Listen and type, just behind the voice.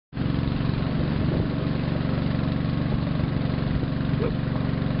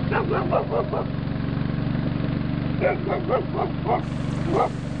Welcome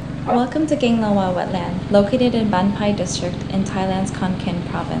to Lawa Wetland, located in Ban Pai District in Thailand's Khon Kaen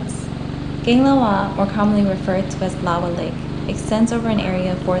Province. Lawa, more commonly referred to as Lawa Lake, extends over an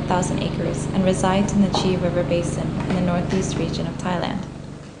area of 4,000 acres and resides in the Chi River Basin in the northeast region of Thailand.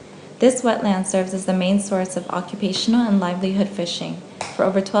 This wetland serves as the main source of occupational and livelihood fishing for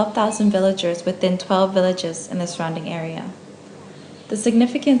over 12,000 villagers within 12 villages in the surrounding area. The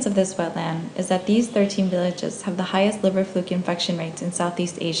significance of this wetland is that these 13 villages have the highest liver fluke infection rates in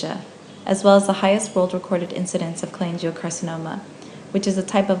Southeast Asia, as well as the highest world recorded incidence of cholangiocarcinoma, which is a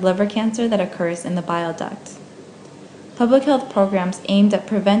type of liver cancer that occurs in the bile duct. Public health programs aimed at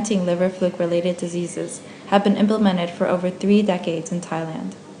preventing liver fluke-related diseases have been implemented for over 3 decades in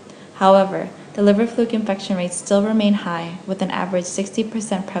Thailand. However, the liver fluke infection rates still remain high, with an average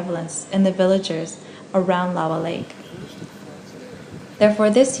 60% prevalence in the villagers around Lawa Lake. Therefore,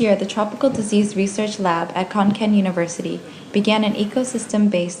 this year, the Tropical Disease Research Lab at Khon Kaen University began an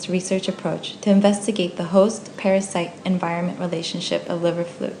ecosystem-based research approach to investigate the host-parasite-environment relationship of liver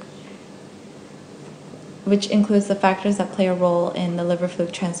fluke, which includes the factors that play a role in the liver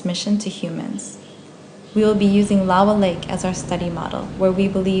fluke transmission to humans. We will be using Lawa Lake as our study model, where we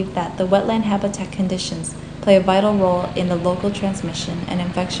believe that the wetland habitat conditions play a vital role in the local transmission and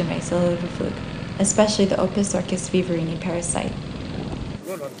infection rates of liver fluke, especially the Opisthorchis viverrini parasite.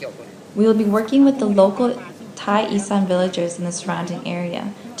 We will be working with the local Thai Isan villagers in the surrounding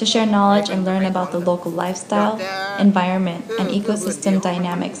area to share knowledge and learn about the local lifestyle, environment, and ecosystem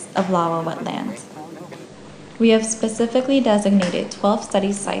dynamics of Lawa Wetland. We have specifically designated 12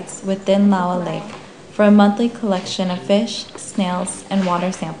 study sites within Lawa Lake for a monthly collection of fish, snails, and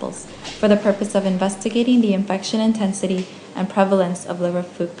water samples for the purpose of investigating the infection intensity and prevalence of liver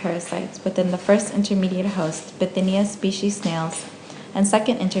fluke parasites within the first intermediate host, Bithynia species snails, and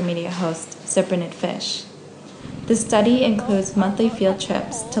second intermediate host, cyprinid fish. The study includes monthly field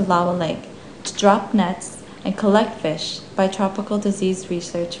trips to Lawa Lake to drop nets and collect fish by tropical disease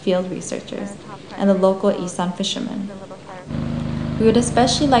research field researchers and the local Isan fishermen. We would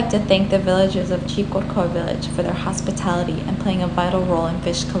especially like to thank the villagers of Chikotko village for their hospitality and playing a vital role in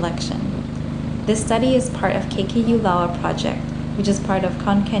fish collection. This study is part of KKU Lawa project, which is part of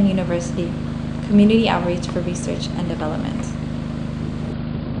Khon Kaen University Community Outreach for Research and Development.